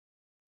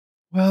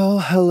Well,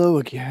 hello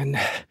again.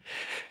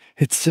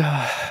 It's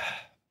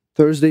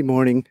Thursday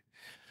morning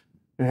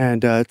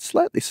and it's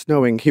slightly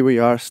snowing. Here we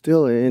are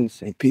still in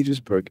St.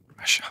 Petersburg,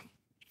 Russia.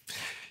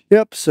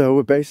 Yep, so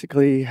we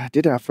basically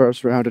did our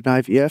first round at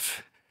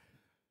IVF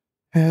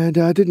and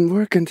didn't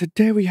work, and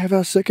today we have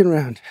our second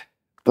round.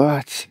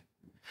 But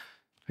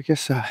I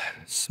guess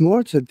it's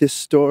more to this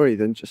story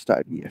than just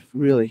IVF,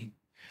 really.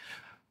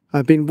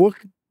 I've been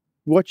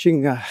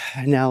watching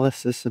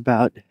analysis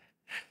about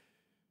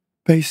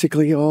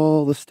basically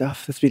all the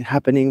stuff that's been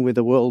happening with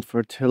the world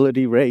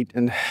fertility rate,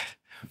 and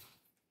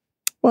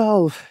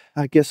well,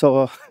 I guess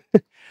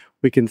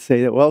we can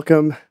say that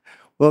welcome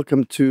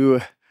to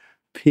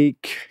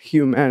peak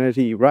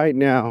humanity right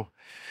now,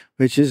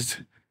 which is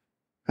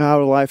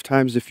our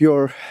lifetimes. If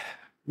you're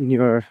in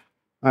your,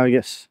 I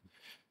guess,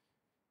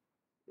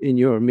 in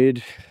your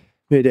mid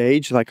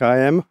age, like I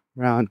am,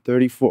 around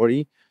 30,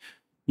 40,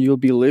 you'll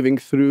be living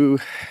through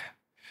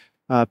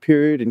a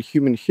period in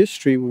human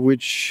history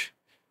which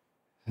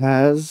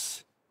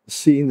has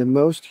seen the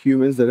most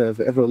humans that have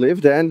ever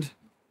lived, and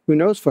who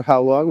knows for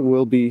how long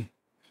will be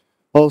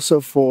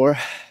also for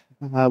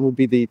will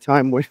be the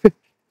time when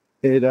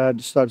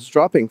it starts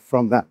dropping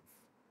from that.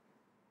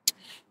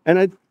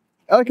 And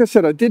like I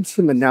said, I did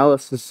some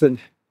analysis and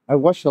I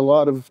watched a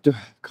lot of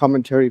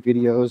commentary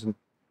videos, and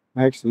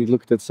I actually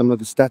looked at some of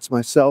the stats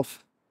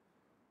myself.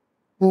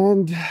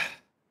 And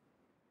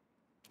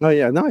oh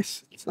yeah,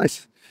 nice. It's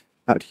nice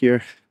out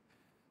here.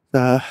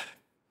 Uh,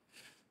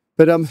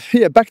 but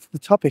yeah, back to the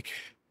topic.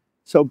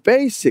 So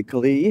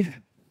basically,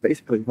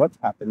 what's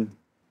happened,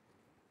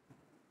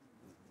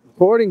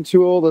 according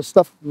to all the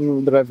stuff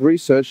that I've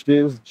researched,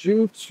 is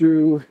due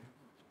to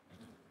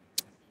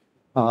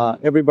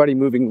everybody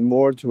moving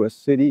more to a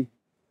city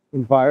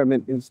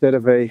environment instead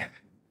of a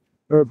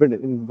urban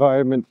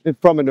environment,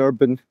 from an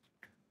urban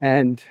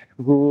and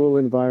rural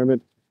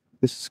environment.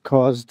 This has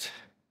caused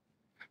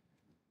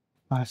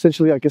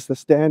essentially, I guess, the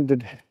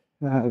standard,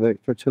 the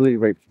fertility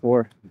rate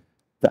for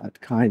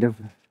that kind of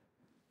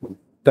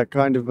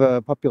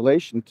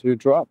population to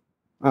drop.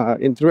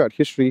 In throughout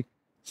history,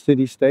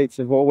 city states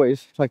have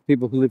always, like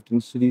people who lived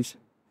in cities,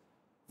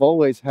 have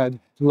always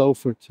had low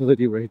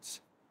fertility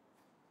rates,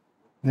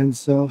 and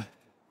so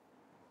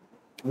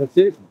that's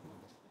it.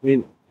 I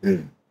mean,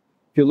 if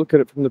you look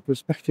at it from the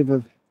perspective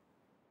of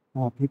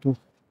people.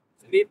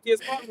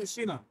 Стриптиз-бар,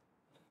 мужчина.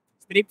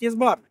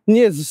 Стриптиз-бар.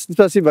 Нет,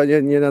 спасибо,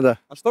 не надо.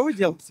 А что вы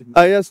делаете?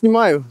 А я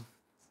снимаю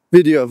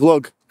видео,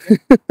 влог.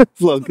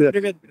 Влог, да.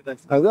 Привет передать.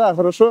 Да,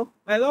 хорошо.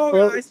 Hello,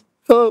 guys.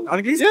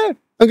 Английский? Yeah.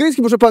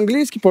 Английский, уже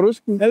по-английски,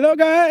 по-русски. Hello,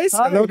 guys.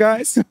 Hi. Hello,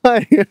 guys.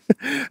 Hi.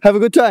 Have a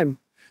good time.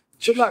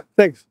 Good luck.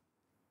 Thanks.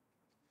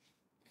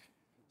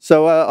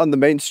 So on the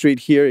main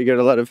street here, you get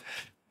a lot of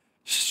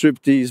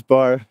striptease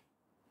bar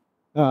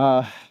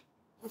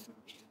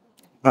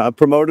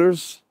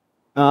promoters,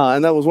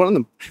 and that was one of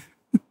them.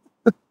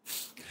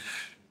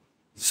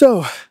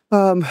 So,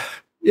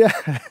 yeah,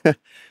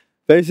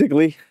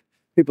 basically,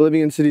 people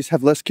living in cities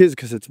have less kids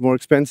because it's more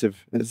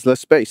expensive and it's less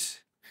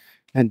space.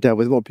 And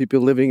with more people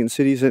living in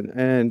cities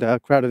and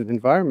crowded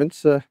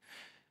environments,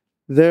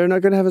 they're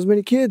not going to have as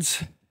many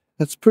kids.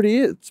 That's pretty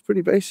it. It's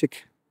pretty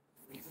basic.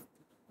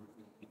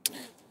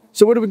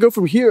 So where do we go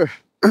from here?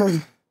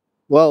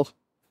 Well,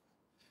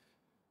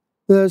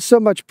 there's so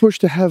much push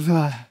to have,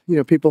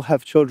 people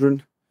have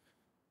children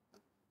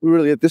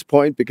really at this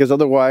point, because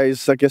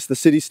otherwise, I guess the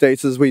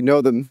city-states as we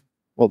know them,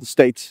 well, the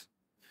states,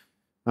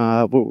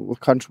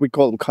 we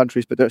call them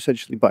countries, but they're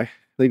essentially, by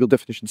legal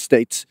definition,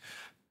 states,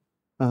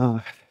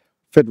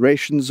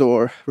 federations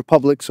or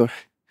republics or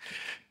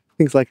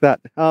things like that.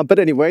 But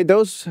anyway,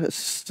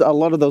 a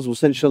lot of those will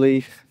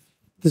essentially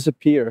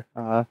disappear.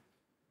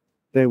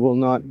 They will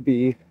not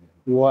be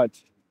what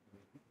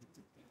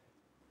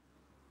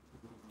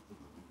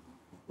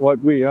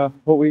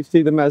we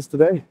see them as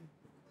today.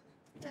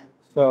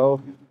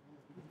 So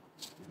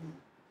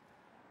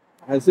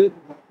that's it.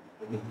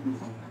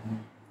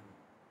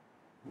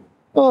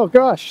 Oh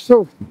gosh,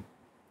 so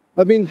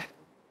I mean,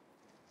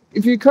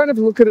 if you kind of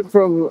look at it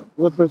from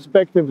the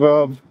perspective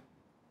of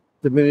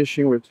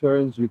diminishing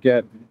returns, you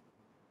get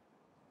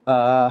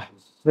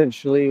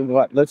essentially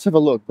what? Let's have a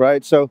look,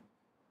 right? So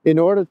in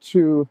order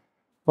to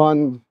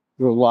fund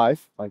your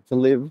life, like to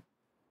live,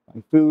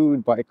 buy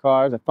food, buy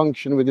cars, and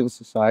function within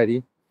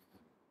society,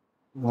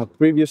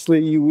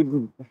 previously you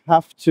would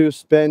have to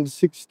spend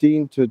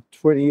 16 to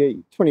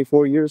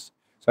 24 years.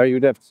 Sorry,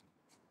 you'd have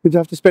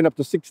to spend up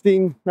to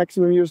 16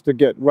 maximum years to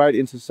get right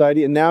in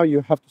society, and now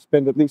you have to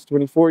spend at least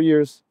 24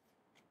 years.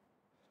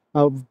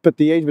 But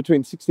the age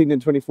between 16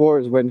 and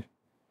 24 is when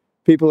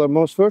people are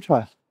most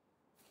fertile.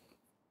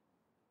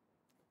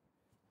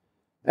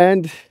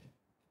 And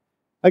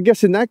I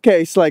guess in that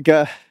case, like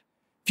if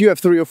you have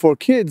 3 or 4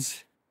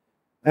 kids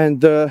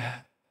and the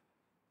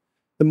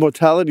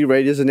mortality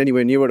rate isn't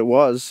anywhere near what it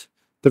was,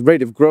 the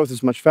rate of growth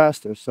is much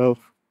faster. So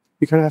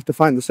you kind of have to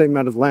find the same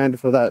amount of land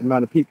for that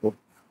amount of people.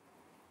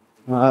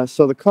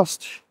 So the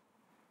cost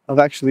of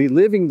actually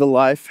living the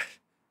life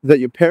that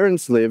your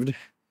parents lived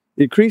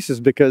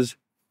increases, because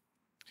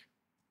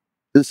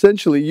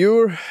essentially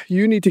you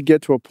need to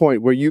get to a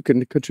point where you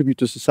can contribute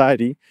to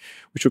society,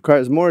 which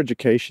requires more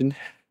education.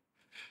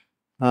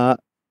 And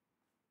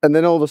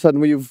then all of a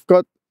sudden, you've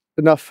got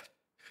enough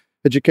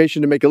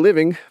education to make a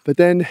living, but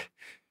then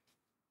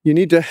you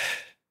need to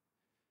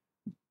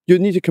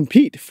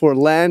compete for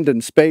land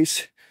and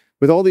space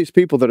with all these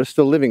people that are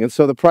still living, and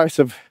so the price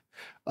of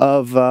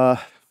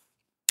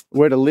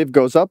where to live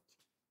goes up.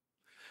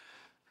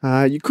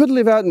 You could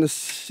live out in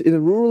the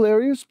rural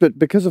areas, but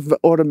because of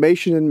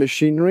automation and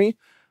machinery,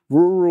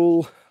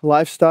 rural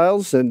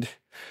lifestyles and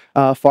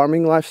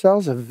farming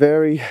lifestyles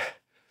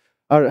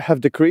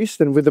have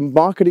decreased. And with the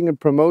marketing and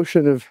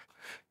promotion of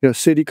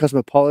city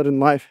cosmopolitan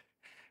life,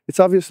 it's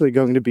obviously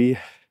going to be a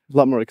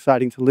lot more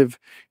exciting to live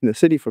in the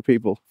city for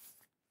people.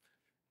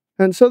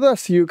 And so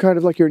thus you kind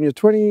of you're in your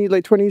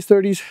late 20s,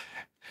 30s,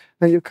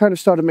 and you kind of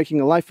started making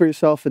a life for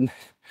yourself, and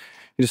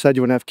you decide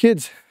you want to have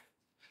kids.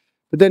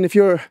 But then if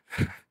you're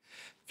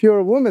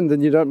a woman, then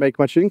you don't make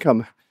much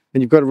income,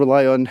 and you've got to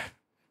rely on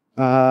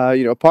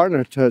a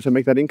partner to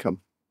make that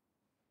income.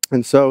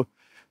 And so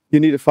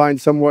you need to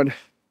find someone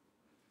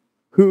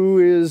who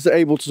is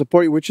able to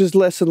support you, which is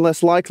less and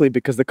less likely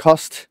because the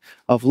cost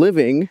of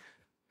living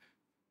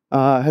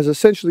has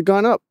essentially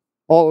gone up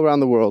all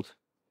around the world.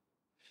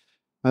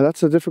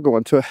 That's a difficult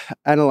one to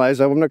analyze.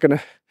 I'm not going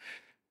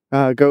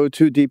to go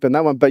too deep in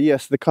that one, but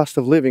yes, the cost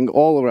of living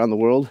all around the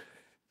world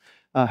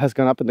has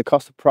gone up, and the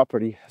cost of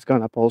property has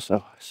gone up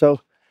also.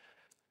 So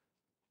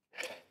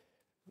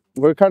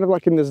we're kind of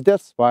in this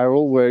death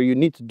spiral where you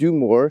need to do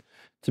more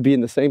to be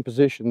in the same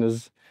position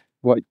as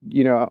what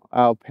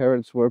our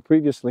parents were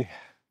previously.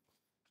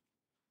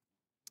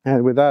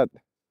 And with that,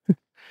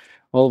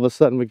 all of a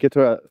sudden we get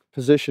to a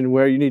position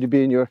where you need to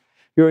be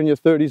you're in your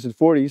 30s and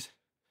 40s,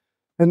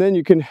 and then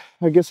you can,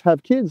 I guess,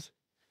 have kids.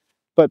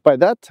 But by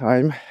that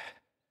time,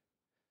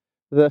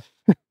 the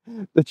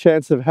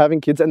chance of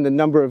having kids and the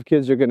number of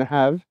kids you're going to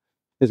have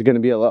is going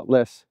to be a lot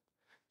less.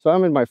 So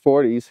I'm in my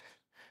 40s,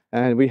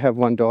 and we have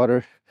one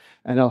daughter,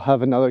 and I'll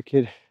have another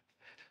kid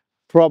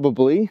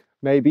probably,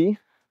 maybe,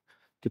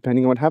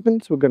 depending on what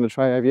happens. We're going to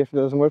try IVF. If it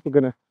doesn't work, we're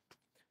going to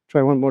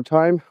try one more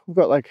time. We've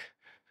got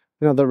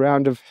another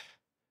round of,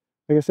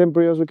 I guess,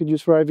 embryos we could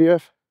use for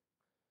IVF.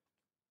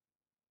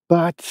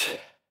 But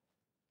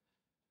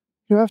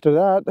after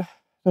that,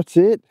 that's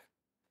it.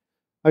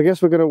 I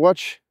guess we're going to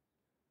watch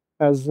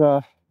as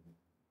the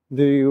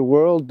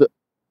world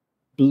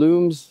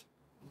blooms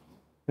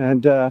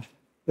and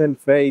then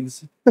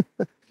fades.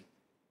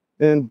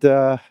 And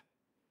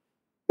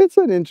it's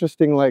an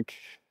interesting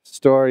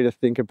story to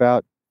think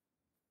about.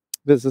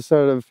 There's a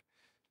sort of,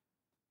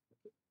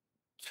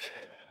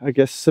 I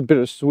guess, a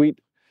bittersweet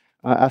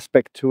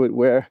aspect to it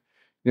where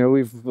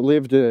we've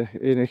lived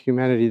in a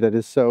humanity that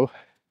is so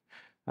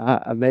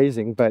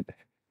amazing, but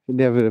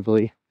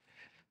inevitably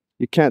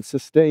you can't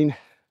sustain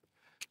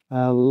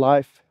a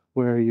life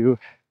a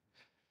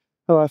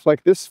life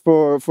like this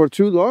for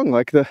too long.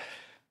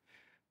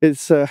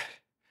 It's I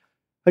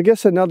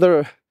guess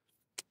another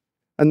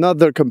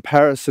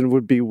comparison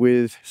would be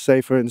with,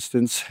 say, for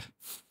instance,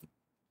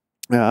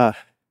 what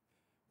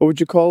would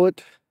you call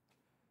it?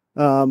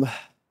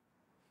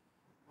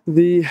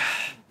 The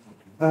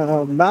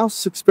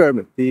mouse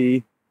experiment,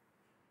 the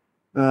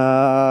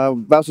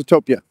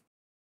Mouseutopia.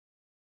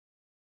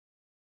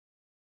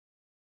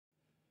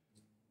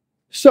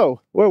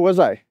 So, where was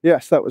I?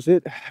 Yes, that was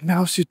it.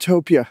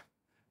 Mouseutopia.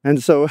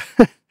 And so,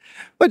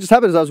 what just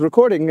happened is I was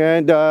recording,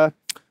 and I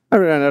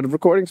ran out of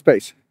recording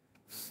space.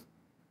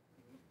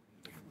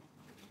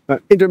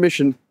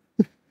 Intermission.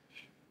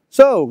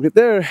 So,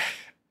 there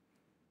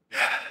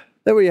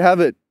we have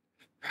it.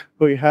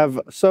 We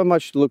have so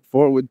much to look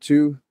forward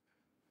to.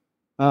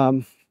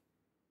 I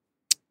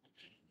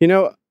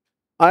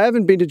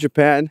haven't been to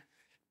Japan.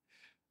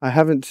 I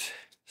haven't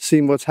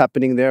seen what's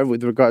happening there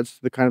with regards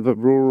to the kind of the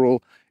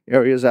rural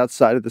areas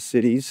outside of the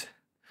cities.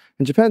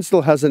 And Japan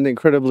still has an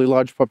incredibly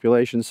large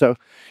population. So,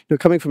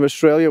 coming from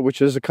Australia,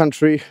 which is a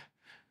country,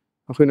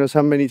 who knows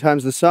how many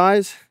times the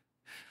size,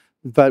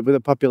 but with a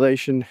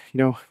population,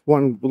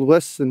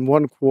 less than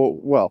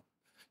 1/4,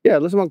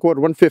 less than 1/4,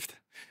 1/5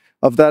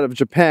 of that of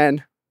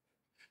Japan,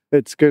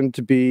 it's going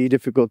to be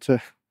difficult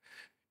to,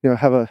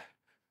 have a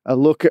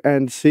look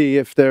and see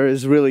if there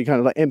is really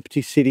kind of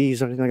empty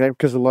cities or anything like that,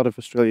 because a lot of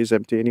Australia is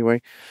empty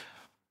anyway.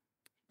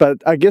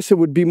 But I guess it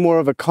would be more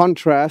of a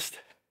contrast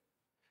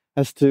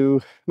as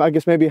to, I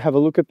guess, maybe have a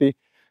look at the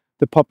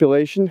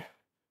population.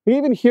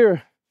 Even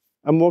here,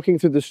 I'm walking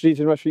through the streets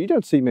in Russia, you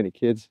don't see many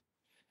kids.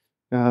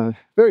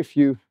 Very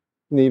few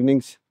in the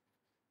evenings.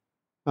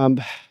 I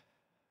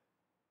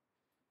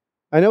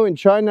know in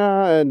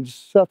China and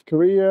South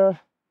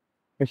Korea,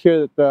 I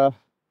hear that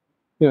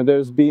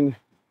there's been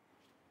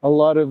a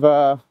lot of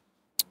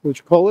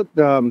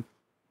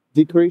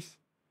decrease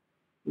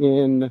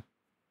in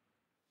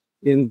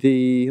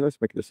the, let's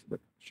make this.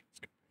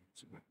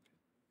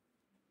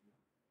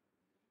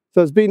 So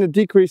there's been a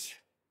decrease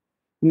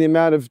in the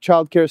amount of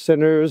childcare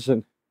centers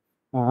and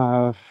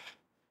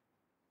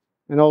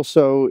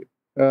also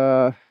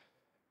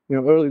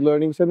early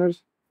learning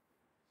centers.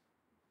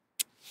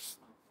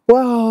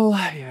 Well,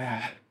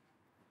 yeah.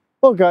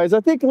 Well, guys, I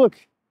think, look,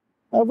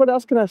 what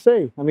else can I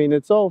say? I mean,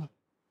 it's all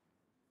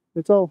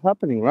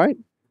happening, right?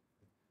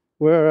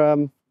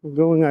 We're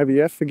going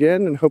IVF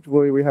again, and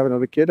hopefully we have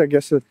another kid. I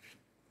guess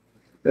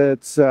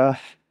it's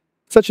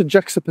such a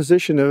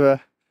juxtaposition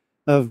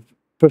of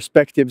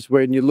perspectives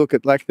when you look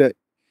at like the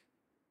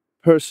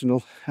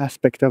personal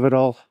aspect of it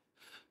all,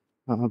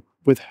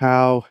 with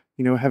how,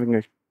 you know, having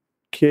a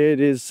kid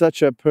is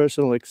such a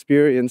personal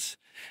experience.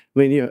 I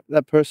mean, you know,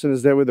 that person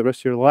is there with the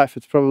rest of your life.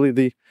 It's probably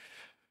the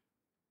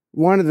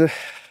one of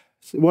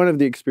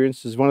the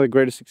experiences, one of the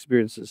greatest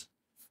experiences,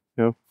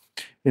 you know,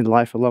 in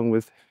life, along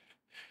with,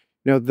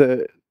 you know,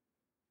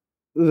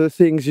 the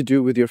things you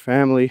do with your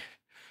family.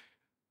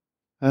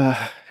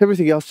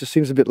 Everything else just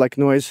seems a bit like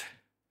noise.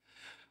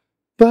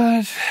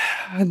 But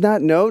on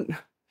that note,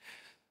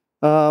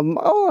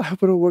 oh, I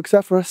hope it all works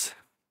out for us.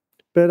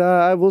 But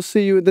I will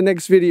see you in the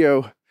next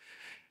video.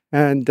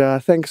 And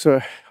thanks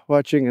for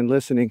watching and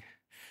listening.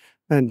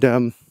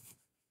 And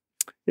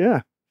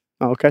yeah,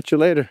 I'll catch you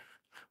later.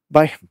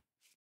 Bye.